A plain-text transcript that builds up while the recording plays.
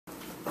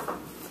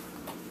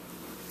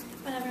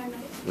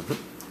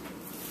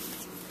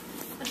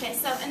Okay,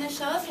 so in a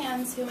show of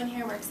hands, who in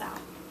here works out?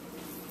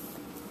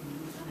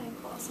 Okay,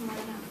 cool, some more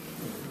than that.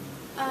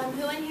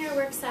 Who in here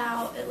works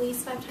out at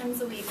least 5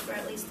 times a week for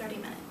at least 30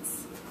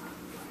 minutes?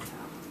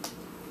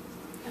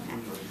 Okay.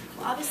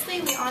 Well, obviously,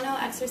 we all know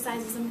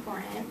exercise is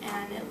important,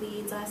 and it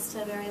leads us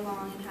to a very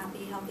long and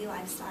happy, healthy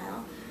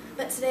lifestyle.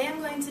 But today I'm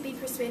going to be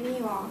persuading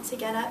you all to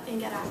get up and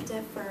get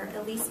active for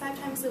at least 5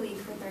 times a week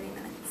for 30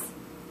 minutes.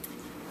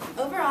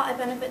 Overall, it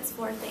benefits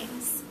 4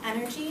 things: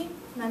 energy,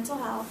 mental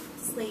health,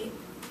 sleep,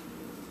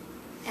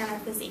 and our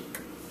physique.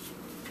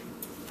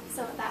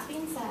 So with that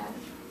being said,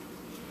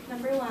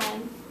 number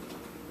 1,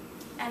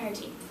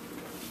 energy.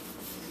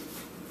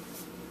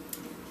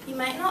 You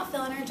might not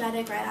feel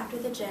energetic right after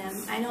the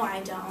gym. I know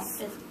I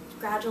don't. It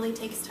gradually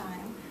takes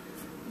time.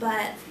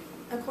 But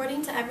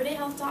according to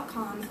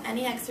everydayhealth.com,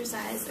 any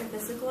exercise or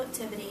physical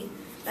activity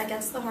that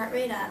gets the heart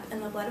rate up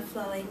and the blood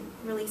flowing,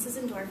 releases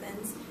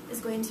endorphins, is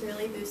going to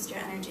really boost your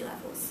energy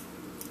levels.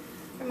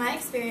 From my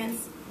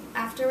experience,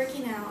 after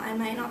working out, I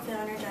might not feel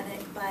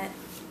energetic, but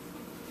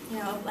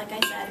like I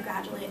said,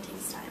 gradually it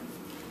takes time.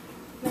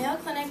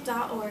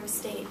 MayoClinic.org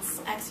states,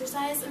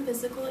 exercise and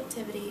physical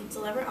activity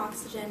deliver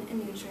oxygen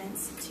and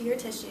nutrients to your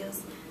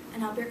tissues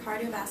and help your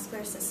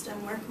cardiovascular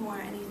system work more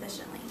and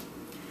efficiently.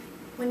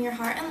 When your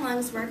heart and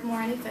lungs work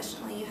more and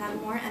efficiently, you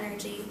have more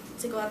energy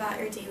to go about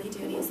your daily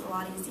duties a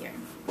lot easier.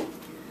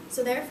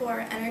 So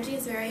therefore, energy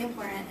is very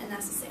important and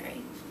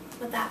necessary.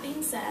 With that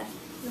being said,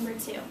 number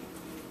 2,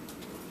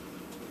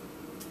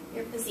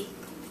 your physique.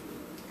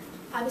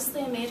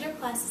 Obviously, a major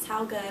plus is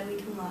how good we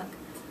can look,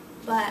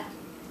 but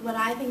what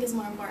I think is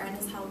more important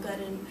is how good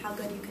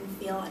you can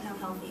feel and how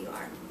healthy you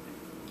are.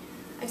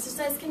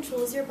 Exercise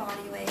controls your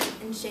body weight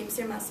and shapes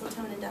your muscle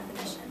tone and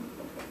definition.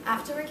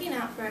 After working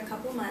out for a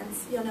couple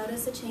months, you'll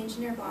notice a change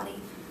in your body,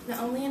 not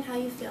only in how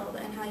you feel,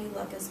 but in how you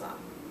look as well.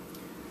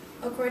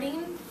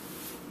 According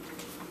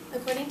to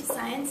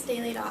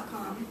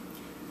ScienceDaily.com,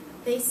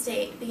 they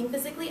state, being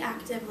physically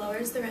active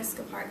lowers the risk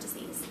of heart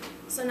disease.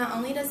 So not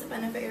only does it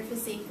benefit your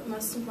physique, but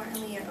most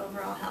importantly, your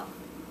overall health.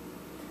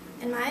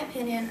 In my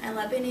opinion, I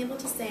love being able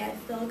to say I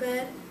feel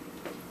good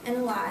and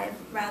alive,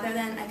 rather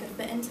than I could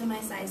fit into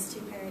my size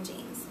 2 pair of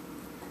jeans.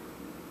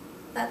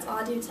 That's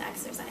all due to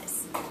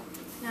exercise.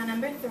 Now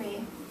number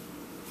 3,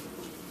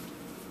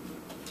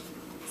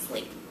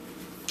 sleep.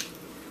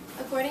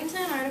 According to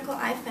an article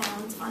I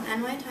found on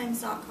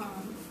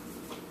nytimes.com,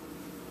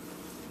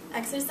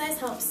 exercise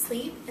helps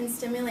sleep and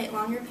stimulate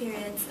longer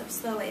periods of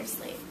slow wave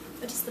sleep,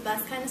 which is the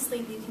best kind of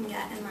sleep you can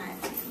get in my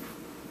opinion.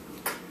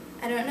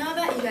 I don't know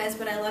about you guys,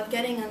 but I love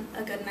getting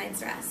a good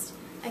night's rest.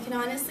 I can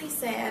honestly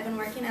say I've been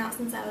working out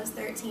since I was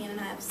 13 and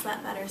I have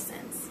slept better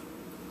since.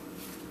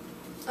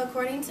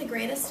 According to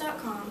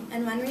greatest.com,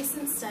 in one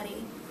recent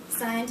study,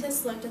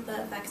 scientists looked at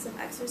the effects of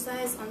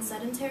exercise on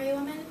sedentary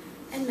women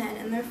and men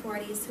in their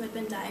 40s who had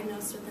been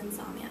diagnosed with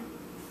insomnia.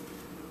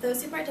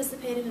 Those who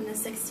participated in a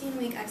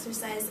 16-week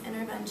exercise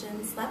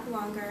intervention slept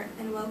longer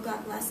and woke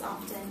up less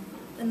often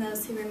than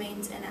those who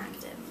remained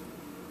inactive.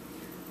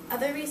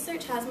 Other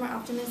research has more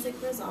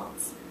optimistic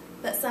results,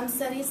 but some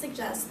studies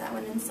suggest that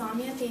when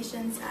insomnia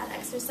patients add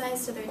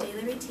exercise to their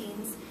daily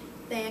routines,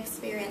 they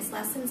experience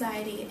less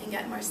anxiety and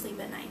get more sleep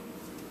at night.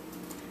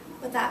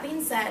 With that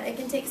being said, it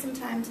can take some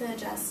time to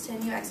adjust to a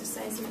new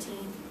exercise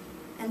routine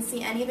and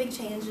see any big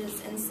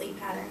changes in sleep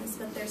patterns,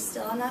 but there's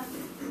still enough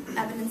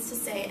evidence to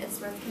say it's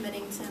worth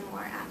committing to a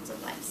more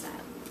active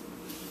lifestyle.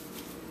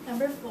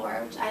 Number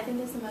 4, which I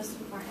think is the most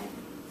important,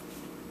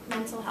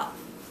 mental health.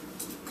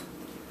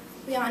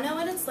 We all know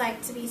what it's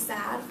like to be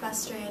sad,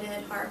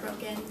 frustrated,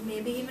 heartbroken,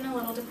 maybe even a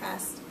little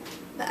depressed,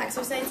 but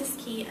exercise is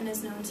key and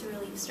is known to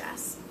relieve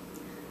stress.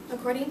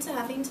 According to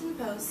Huffington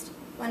Post,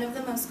 one of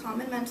the most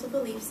common mental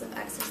beliefs of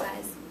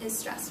exercise is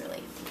stress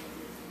relief.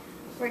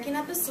 Working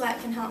up a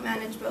sweat can help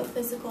manage both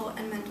physical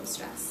and mental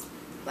stress.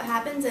 What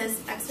happens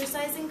is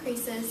exercise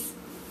increases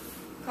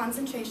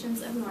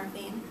concentrations of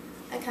morphine,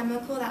 a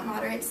chemical that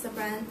moderates the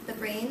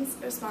brain's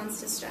response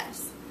to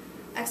stress.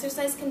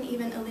 Exercise can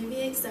even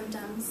alleviate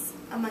symptoms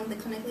among the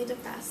clinically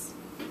depressed.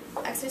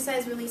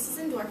 Exercise releases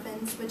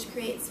endorphins, which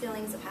creates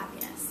feelings of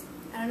happiness.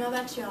 I don't know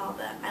about you all,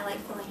 but I like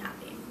feeling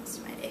happy most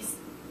of my days.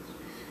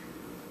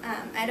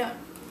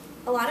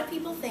 A lot of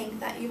people think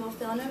that you will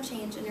feel no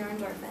change in your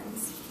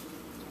endorphins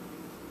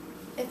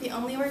if you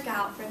only work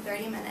out for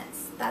 30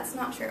 minutes. That's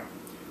not true.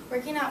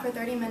 Working out for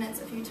 30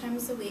 minutes a few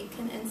times a week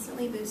can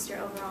instantly boost your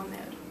overall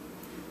mood.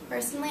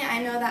 Personally,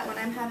 I know that when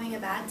I'm having a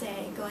bad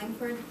day, going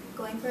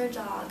for a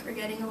jog or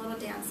getting a little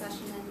dance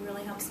session in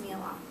really helps me a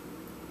lot.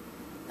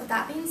 With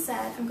that being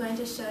said, I'm going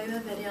to show you a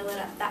video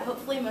that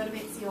hopefully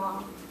motivates you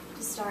all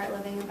to start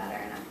living a better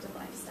and active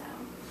lifestyle.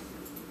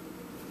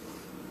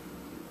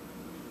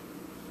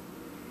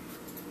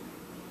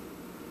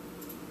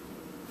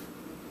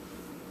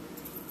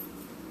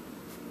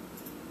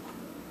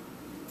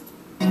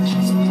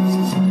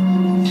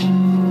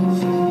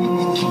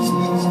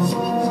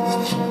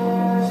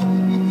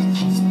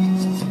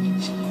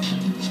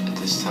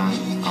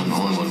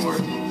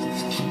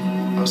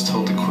 I was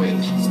told to quit.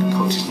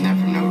 Coaches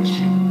never noticed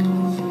me.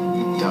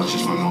 That was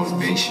just one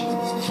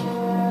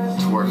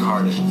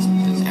harder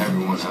than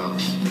everyone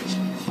else.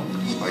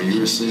 While you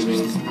were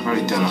sleeping, I've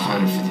already done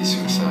 150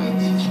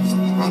 suicides,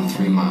 around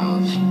 3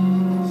 miles.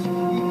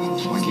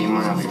 My game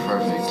might not be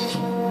perfect.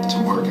 It's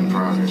a work in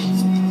progress.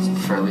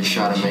 For every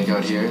shot I make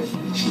out here,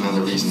 it's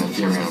another reason to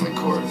fear me on the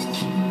court.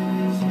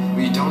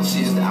 What you don't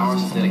see is the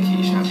hours of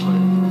dedication I put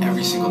in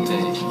every single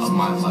day of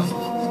my life.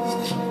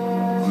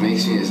 What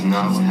makes me is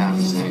not what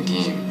happens in a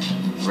game,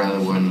 rather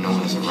when no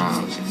one is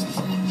around.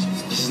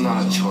 This is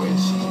not a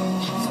choice.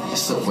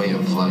 It's a way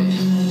of life.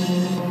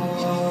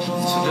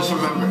 So just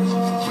remember,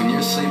 when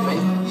you're sleeping,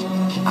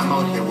 I'm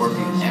out here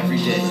working every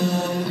day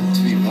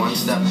to be one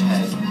step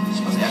ahead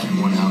of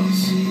everyone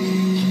else.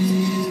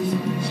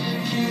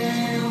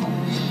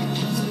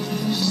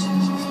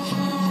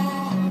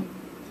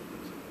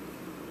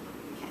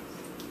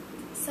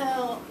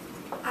 So,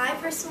 I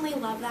personally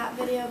love that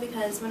video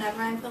because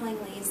whenever I'm feeling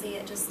lazy,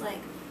 it just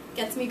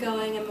gets me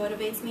going and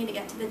motivates me to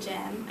get to the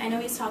gym. I know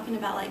he's talking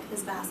about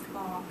his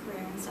basketball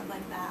career and stuff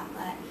like that,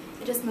 but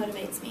it just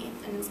motivates me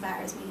and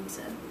inspires me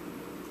to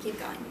keep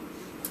going.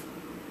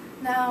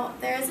 Now,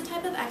 there is a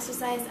type of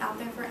exercise out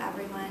there for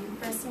everyone.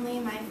 Personally,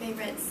 my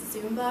favorite's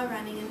Zumba,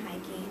 running, and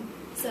hiking.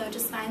 So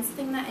just find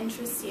something that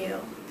interests you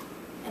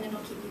and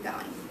it'll keep you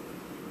going.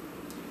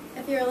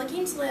 If you're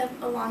looking to live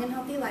a long and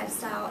healthy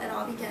lifestyle, it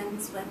all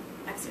begins with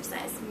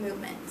exercise,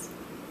 movement.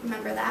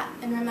 Remember that,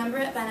 and remember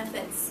it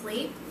benefits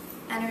sleep,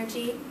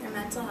 energy, your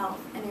mental health,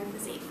 and your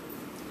physique.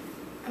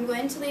 I'm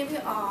going to leave you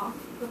all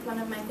with one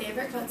of my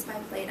favorite quotes by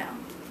Plato.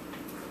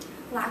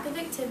 Lack of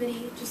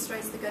activity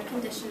destroys the good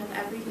condition of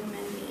every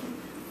human being,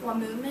 while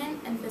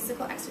movement and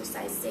physical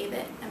exercise save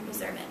it and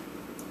preserve it.